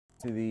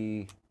to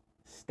the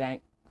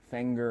Stank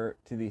Finger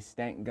to the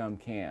Stank Gum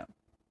Camp.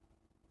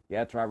 Yeah,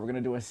 that's right. We're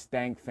gonna do a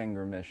Stank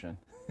Finger mission.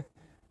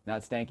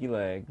 Not Stanky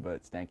Leg,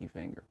 but Stanky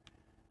Finger.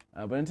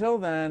 But until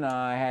then,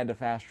 I had to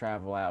fast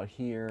travel out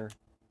here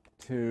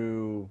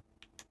to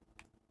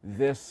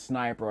this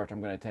sniper, which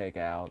I'm gonna take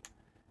out.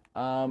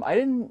 I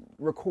didn't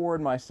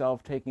record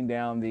myself taking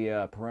down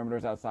the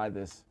perimeters outside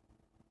this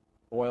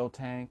oil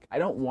tank. I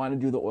don't want to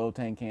do the oil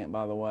tank camp,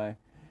 by the way.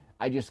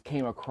 I just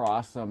came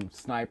across some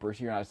snipers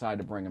here and I decided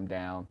to bring them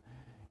down.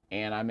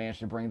 And I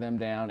managed to bring them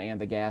down,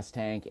 and the gas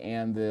tank,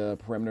 and the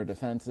perimeter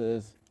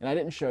defenses. And I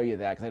didn't show you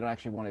that because I don't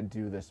actually want to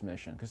do this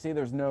mission. Because see,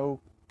 there's no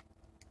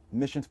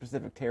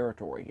mission-specific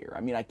territory here. I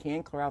mean, I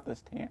can clear out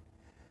this tank.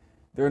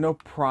 There are no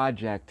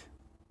project,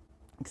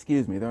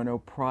 there are no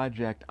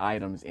project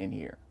items in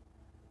here.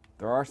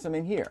 There are some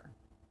in here,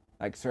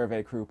 like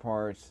survey crew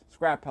parts.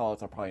 Scrap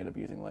pellets I'll probably end up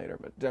using later,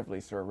 but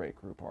definitely survey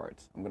crew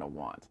parts I'm going to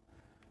want.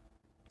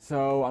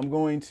 So I'm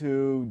going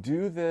to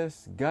do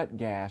this gut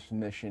gas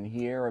mission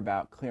here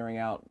about clearing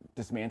out,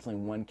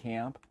 dismantling one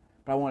camp,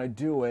 but I want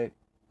to do it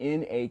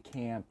in a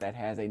camp that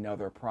has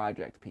another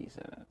project piece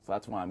in it. So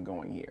that's why I'm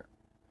going here.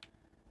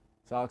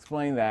 So I'll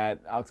explain that.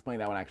 I'll explain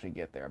that when I actually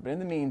get there. But in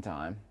the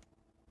meantime,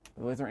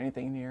 is there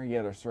anything in here?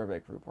 Yeah, there's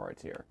survey crew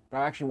parts here. But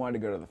I actually wanted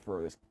to go to the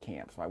furthest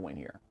camp, so I went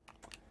here.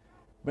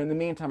 But in the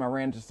meantime, I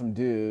ran into some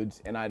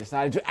dudes, and I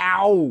decided to,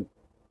 ow!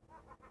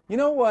 You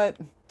know what?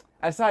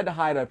 I decided to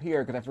hide up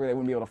here because I figured they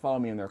wouldn't be able to follow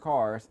me in their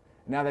cars.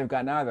 Now they've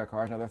gotten out of their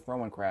cars, now they're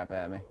throwing crap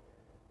at me.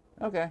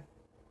 Okay.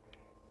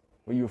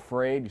 Were you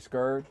afraid? You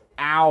scared?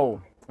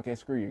 Ow! Okay,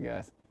 screw you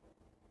guys.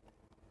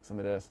 Some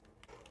of this.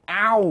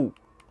 Ow!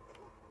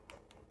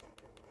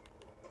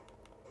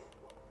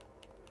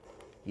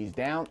 He's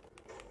down.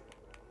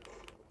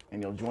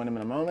 And you'll join him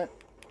in a moment.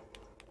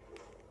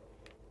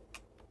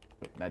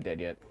 Not dead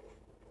yet.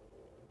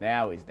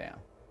 Now he's down.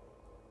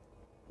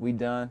 We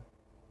done?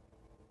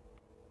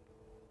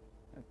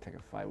 Take a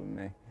fight with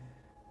me.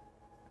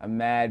 I'm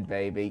mad,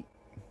 baby.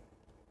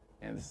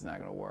 And this is not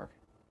gonna work.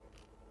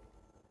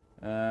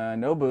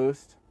 No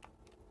boost.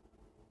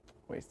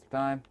 Waste of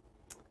time.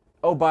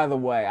 Oh, by the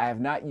way,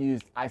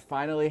 I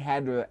finally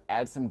had to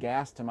add some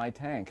gas to my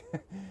tank.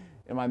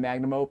 In my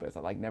magnum opus.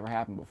 That never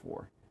happened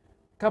before.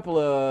 I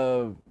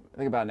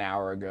think about an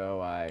hour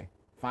ago, I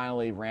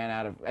finally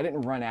I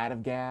didn't run out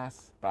of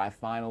gas, but I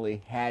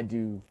finally had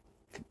to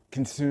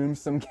consume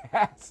some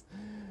gas.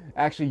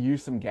 Actually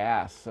use some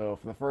gas. So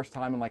for the first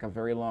time in a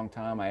very long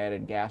time, I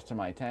added gas to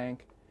my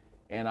tank,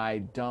 and I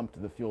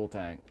dumped the fuel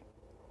tank.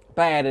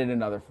 But I added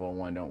another full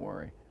one, don't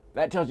worry.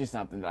 That tells you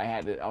something, that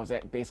I was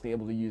basically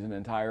able to use an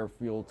entire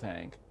fuel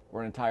tank,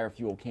 or an entire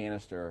fuel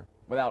canister,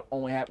 without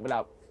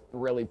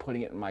really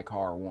putting it in my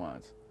car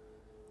once.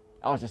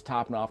 I was just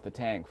topping off the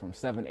tank from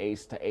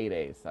 7/8 to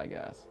 8/8, I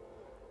guess.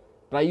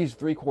 But I used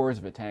 3/4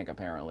 of a tank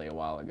apparently a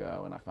while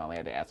ago, and I finally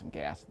had to add some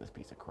gas to this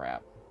piece of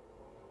crap.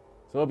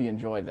 So I hope you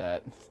enjoyed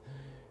that.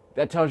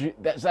 That tells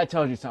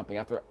you something.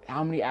 After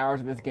how many hours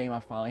of this game, I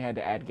finally had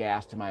to add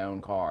gas to my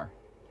own car.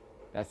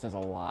 That says a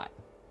lot.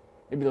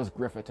 Maybe those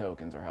Griffith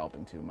tokens are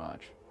helping too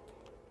much.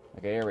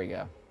 Okay, here we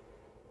go.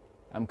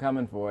 I'm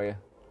coming for you.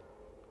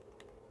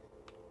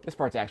 This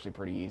part's actually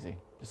pretty easy.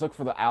 Just look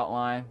for the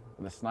outline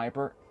of the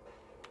sniper.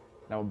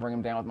 That will bring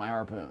him down with my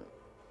harpoon.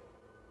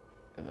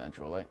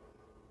 Eventually.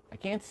 I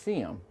can't see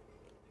him.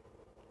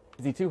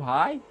 Is he too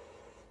high?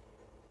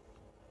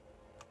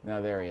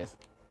 No, there he is.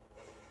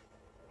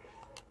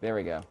 There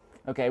we go.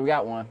 Okay, we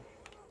got one.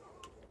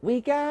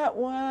 We got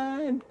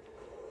one!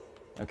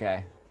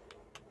 Okay.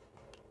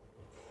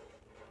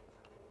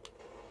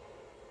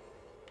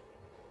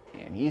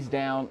 And he's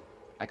down.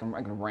 I can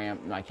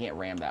ram. No, I can't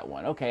ram that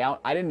one. Okay,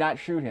 I did not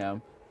shoot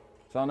him.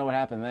 So I don't know what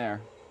happened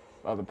there.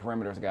 Oh, the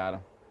perimeter's got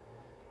him.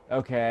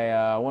 Okay,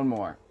 one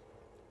more.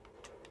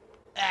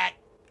 Ah!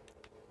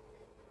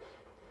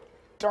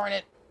 Darn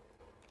it!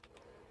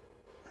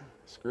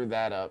 Screwed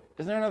that up.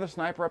 Isn't there another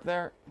sniper up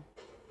there?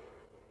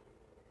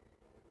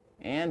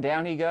 And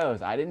down he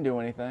goes. I didn't do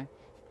anything.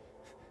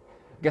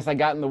 Guess I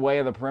got in the way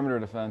of the perimeter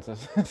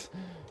defenses.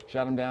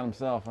 Shot him down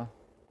himself, huh?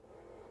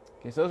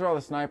 Okay, so those are all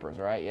the snipers,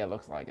 right? Yeah,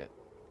 looks like it.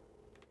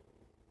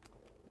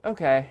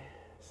 Okay,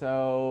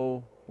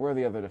 so where are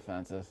the other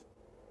defenses?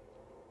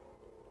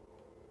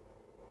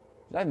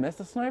 Did I miss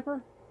a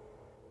sniper?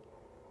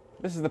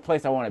 This is the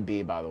place I want to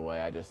be, by the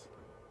way.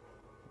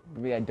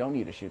 Maybe I don't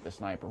need to shoot the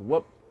sniper.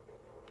 Whoop.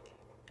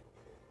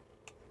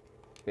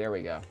 There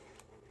we go.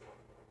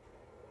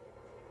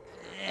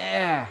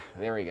 Yeah,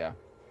 there we go.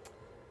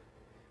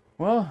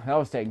 Well, that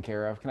was taken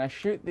care of. Can I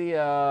shoot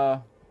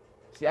the,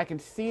 See, I can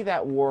see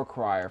that war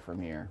crier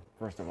from here.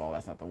 First of all,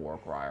 that's not the war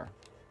crier.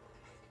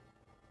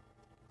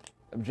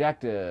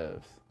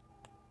 Objectives.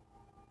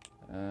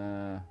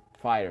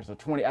 Fighters. So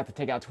 20, I have to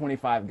take out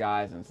 25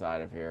 guys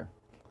inside of here.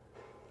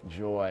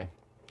 Joy.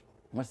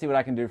 Let's see what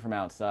I can do from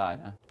outside,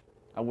 huh?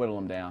 I'll whittle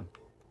them down.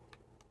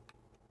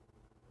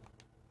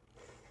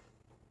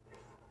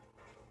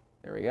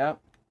 There we go.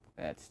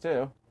 That's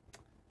 2.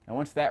 And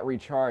once that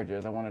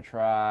recharges, I want to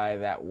try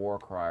that war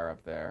crier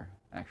up there.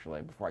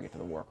 Actually, before I get to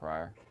the war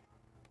crier.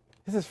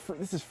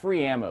 This is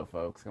free ammo,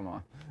 folks. Come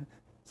on.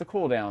 It's a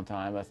cooldown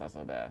time. That's not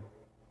so bad.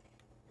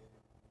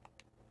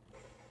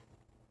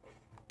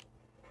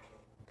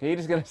 Okay, you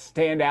just gonna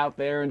stand out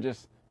there and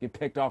just get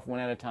picked off one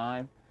at a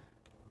time?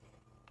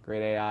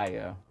 Great AI,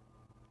 yo.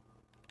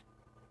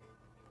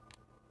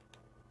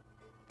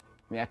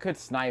 I mean, I could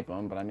snipe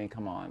him, but I mean,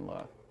 come on,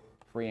 look.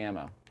 Free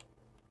ammo.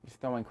 He's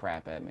throwing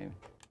crap at me.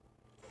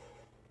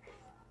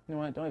 You know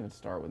what? Don't even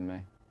start with me.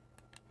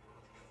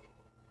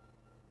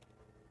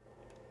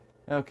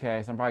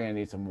 Okay, so I'm probably gonna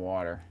need some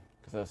water,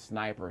 because those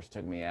snipers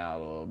took me out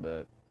a little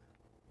bit.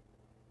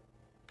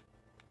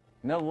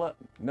 No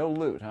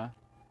loot, huh?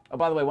 Oh,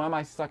 by the way, why am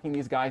I sucking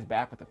these guys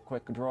back with a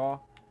quick draw?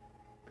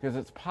 Because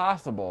it's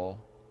possible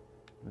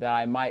that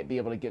I might be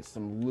able to get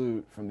some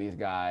loot from these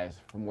guys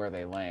from where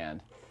they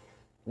land.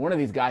 One of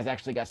these guys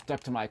actually got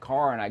stuck to my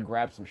car and I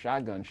grabbed some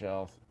shotgun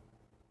shells.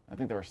 I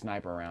think they were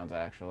sniper rounds,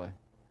 actually.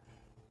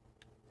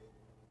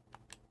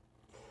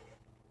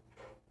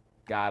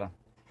 Got him.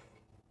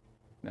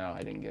 No,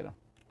 I didn't get him.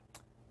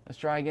 Let's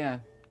try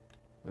again.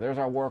 There's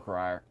our war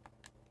crier.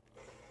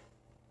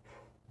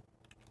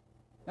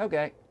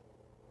 Okay.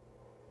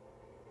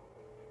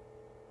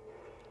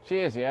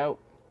 Cheers, yo.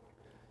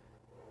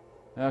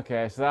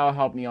 Okay, so that'll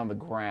help me on the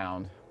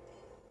ground.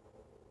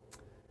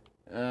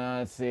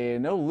 Let's see.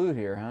 No loot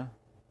here, huh?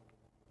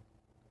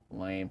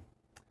 Lame.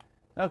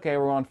 Okay,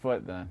 we're on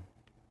foot then.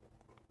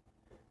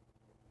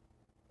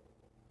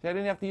 See, I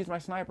didn't have to use my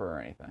sniper or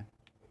anything.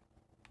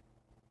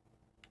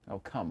 Oh,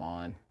 come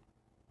on.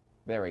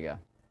 There we go.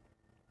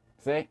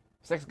 See?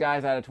 6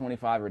 guys out of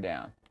 25 are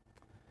down.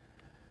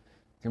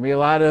 It's gonna be a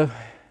lot of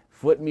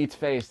foot meets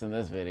face in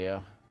this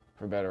video,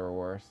 for better or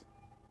worse.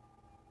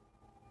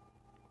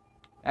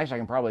 Actually, I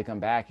can probably come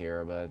back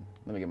here, but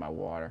let me get my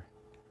water.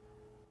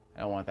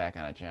 I don't want that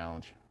kind of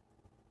challenge.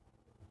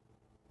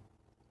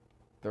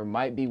 There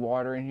might be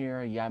water in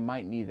here. Yeah, I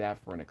might need that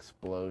for an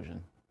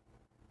explosion.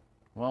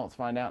 Well, let's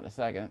find out in a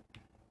second.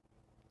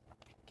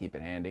 Keep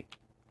it handy.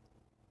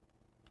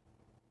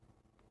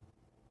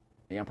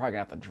 Yeah, I'm probably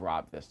going to have to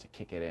drop this to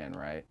kick it in,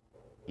 right?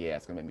 Yeah,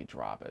 it's going to make me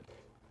drop it.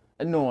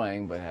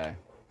 Annoying, but hey.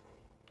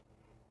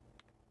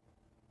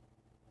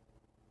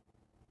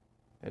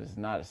 It is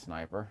not a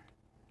sniper.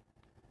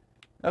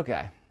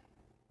 Okay.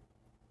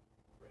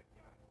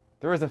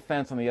 There is a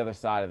fence on the other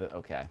side of it.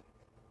 Okay.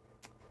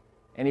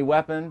 Any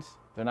weapons?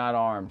 They're not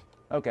armed.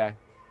 Okay.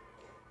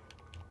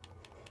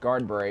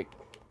 Guard break.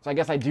 So I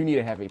guess I do need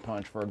a heavy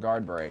punch for a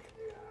guard break.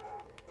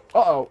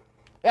 Uh-oh.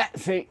 Yeah,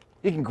 see,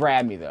 he can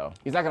grab me, though.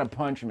 He's not going to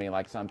punch me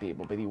like some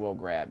people, but he will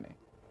grab me.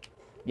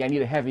 Yeah, I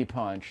need a heavy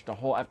punch. I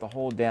have to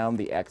hold down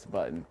the X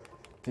button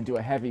to do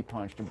a heavy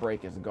punch to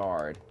break his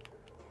guard.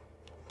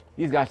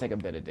 These guys take a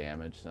bit of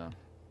damage, so...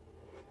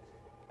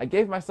 I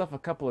gave myself a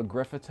couple of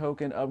Griffith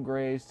token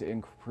upgrades to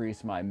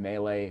increase my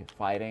melee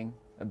fighting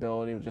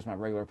ability with just my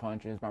regular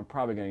punches, but I'm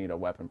probably going to need a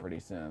weapon pretty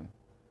soon.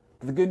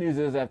 But the good news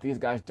is that if these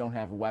guys don't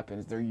have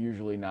weapons, they're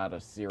usually not a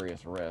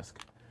serious risk.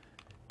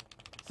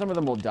 Some of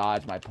them will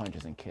dodge my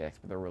punches and kicks,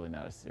 but they're really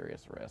not a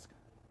serious risk.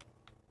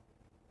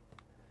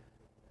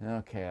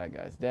 Okay, that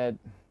guy's dead.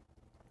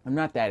 I'm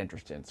not that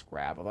interested in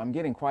scrap, although I'm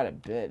getting quite a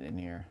bit in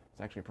here.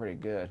 It's actually pretty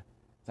good.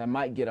 So I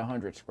might get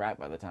 100 scrap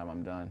by the time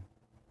I'm done.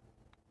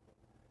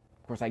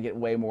 Of course, I get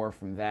way more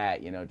from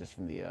that, you know, just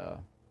from the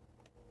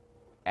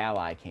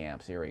ally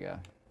camps. Here we go.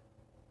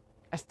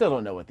 I still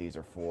don't know what these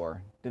are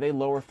for. Do they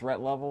lower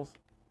threat levels?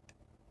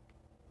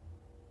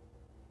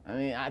 I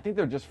mean, I think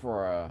they're just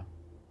for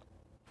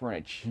an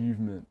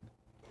achievement.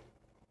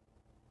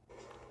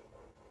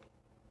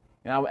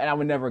 And I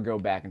would never go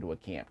back into a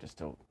camp just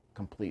to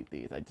complete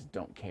these. I just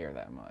don't care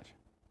that much.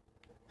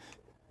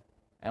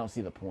 I don't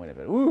see the point of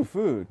it. Ooh,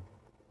 food.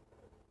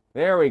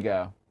 There we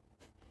go.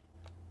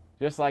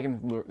 Just like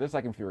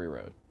in Fury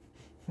Road.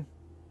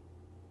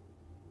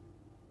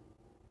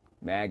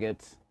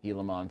 Maggots,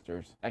 Gila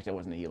monsters. Actually, I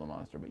wasn't a Gila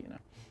monster, but you know.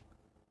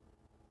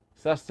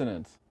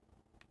 Sustenance.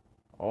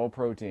 All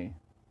protein.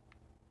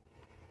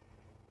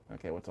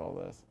 Okay, what's all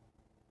this?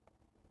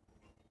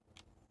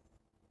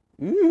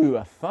 Ooh,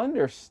 a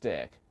thunder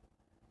stick.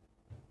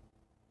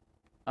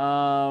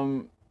 That's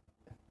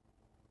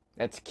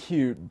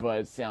cute, but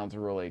it sounds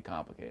really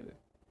complicated.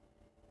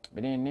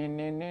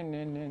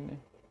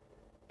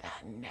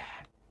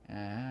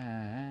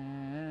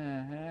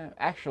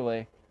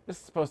 Actually, this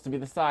is supposed to be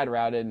the side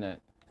route, isn't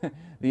it?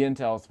 The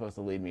intel is supposed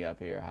to lead me up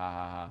here. Ha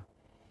ha ha.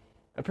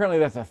 Apparently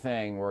that's a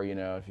thing where, you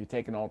know, if you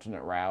take an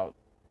alternate route,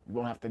 you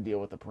won't have to deal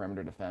with the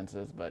perimeter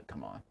defenses, but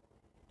come on.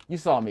 You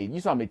saw me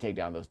take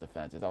down those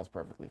defenses. That was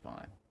perfectly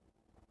fine.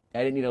 I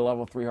didn't need a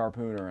level 3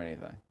 harpoon or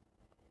anything.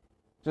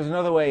 There's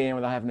another way in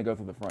without having to go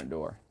through the front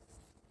door.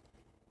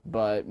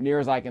 But near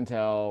as I can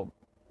tell,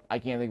 I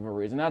can't think of a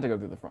reason not to go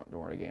through the front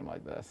door in a game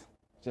like this.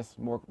 It's just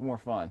more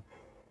fun.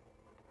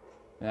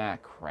 Ah,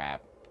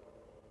 crap.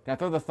 Can I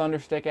throw the thunder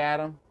stick at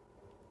him?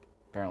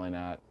 Apparently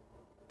not.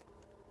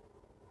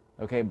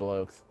 Okay,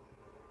 blokes.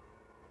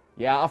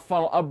 Yeah,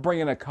 I'll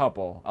bring in a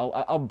couple.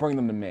 I'll bring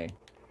them to me.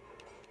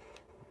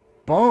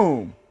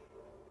 Boom!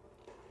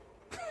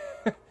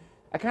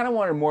 I kind of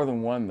wanted more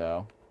than one,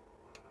 though.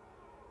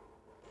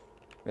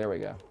 There we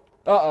go.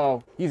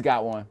 Uh-oh, he's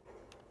got one.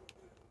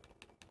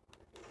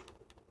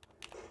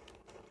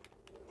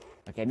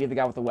 Okay, I need the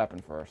guy with the weapon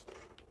first.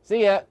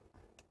 See ya!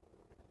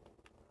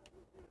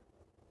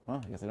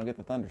 Well, I guess I don't get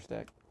the thunder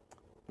stick.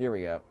 Here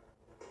we go.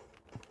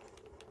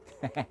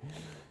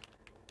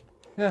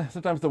 Yeah,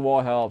 sometimes the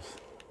wall helps,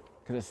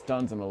 because it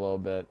stuns him a little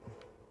bit.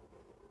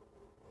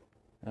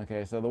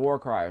 Okay, so the war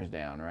crier's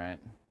down, right?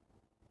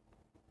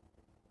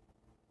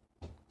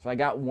 So I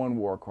got one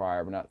war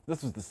crier, but not...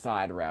 This was the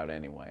side route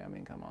anyway. I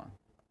mean, come on.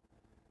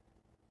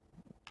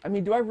 I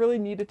mean, do I really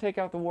need to take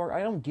out the war...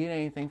 I don't get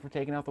anything for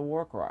taking out the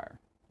war crier.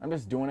 I'm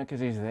just doing it because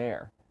he's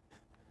there.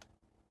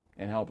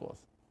 And helpless.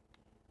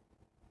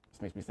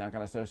 This makes me sound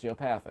kind of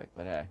sociopathic,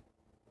 but hey.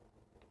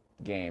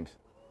 Games.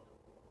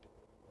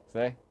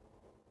 See?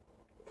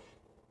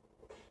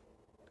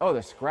 Oh,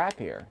 there's scrap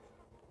here.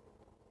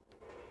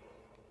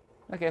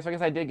 Okay, so I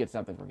guess I did get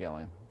something for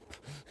killing.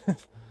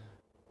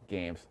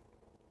 Games.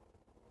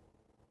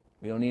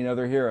 We don't need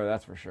another hero,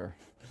 that's for sure.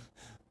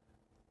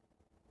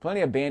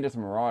 Plenty of bandits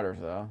and marauders,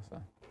 though.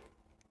 So.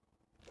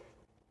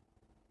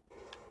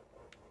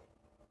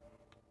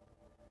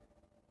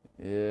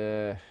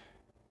 Yeah.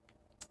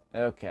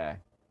 Okay.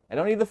 I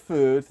don't need the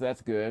food, so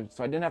that's good.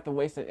 So I didn't have to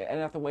waste it. I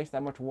didn't have to waste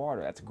that much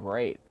water. That's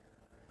great.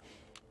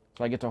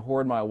 So I get to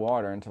hoard my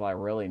water until I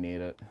really need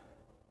it.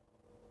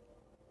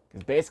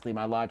 Because basically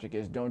my logic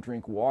is don't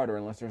drink water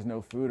unless there's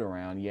no food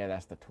around. Yeah,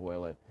 that's the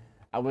toilet.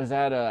 I was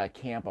at a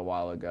camp a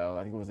while ago.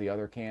 I think it was the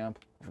other camp.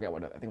 I forget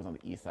what. I think it was on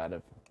the east side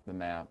of the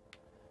map.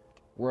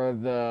 Where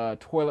the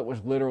toilet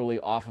was literally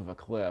off of a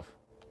cliff.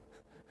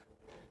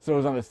 So it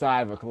was on the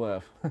side of a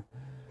cliff. So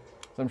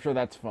I'm sure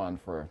that's fun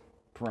for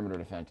perimeter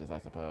defenses, I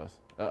suppose.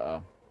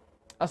 Uh-oh.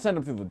 I'll send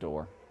him through the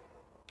door.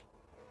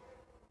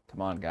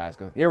 Come on, guys.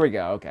 Go. Here we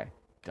go. Okay.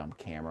 Dumb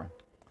camera.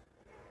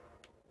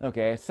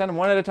 Okay. Send him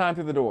one at a time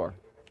through the door.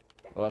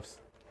 Whoops.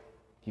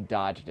 He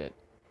dodged it.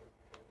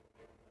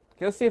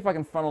 Okay, let's see if I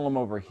can funnel him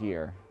over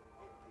here.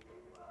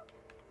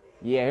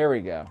 Yeah, here we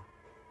go.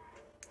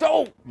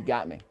 Oh! You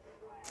got me.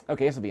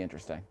 Okay, this will be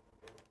interesting.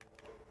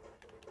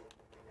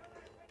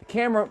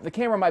 The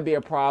camera might be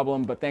a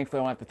problem, but thankfully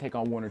I don't have to take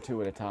on one or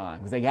two at a time.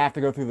 Because they have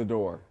to go through the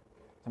door.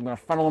 So I'm going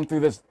to funnel them through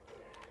this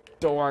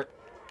door.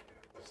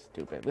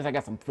 Stupid. At least I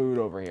got some food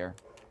over here.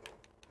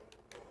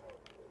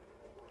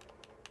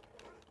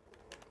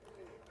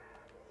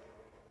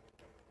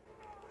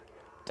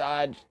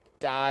 Dodge.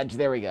 Dodge.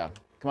 There we go.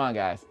 Come on,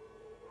 guys.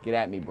 Get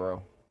at me,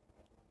 bro.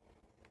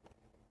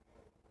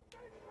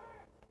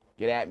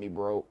 Get at me,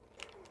 bro.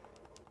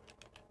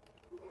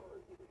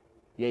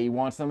 Yeah, you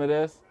want some of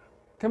this?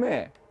 Come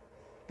here.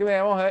 Come here,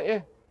 I won't hurt you.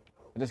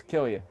 I'll just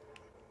kill you.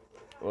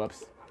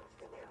 Whoops.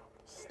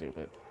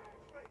 Stupid.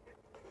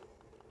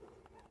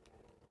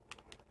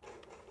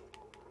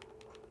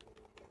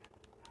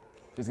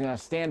 He's gonna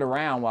stand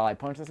around while I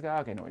punch this guy?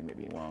 Okay, no,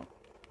 maybe he won't.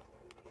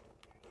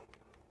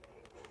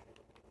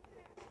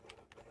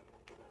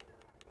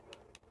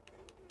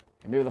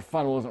 Maybe the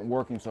funnel isn't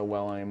working so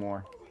well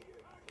anymore.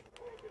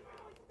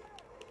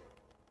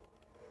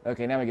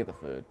 Okay, now we get the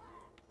food.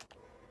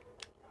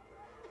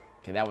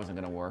 Okay, that wasn't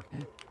gonna work.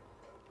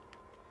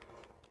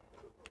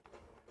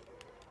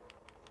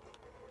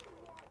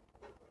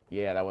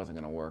 Yeah, that wasn't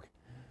gonna work.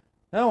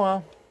 Oh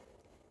well.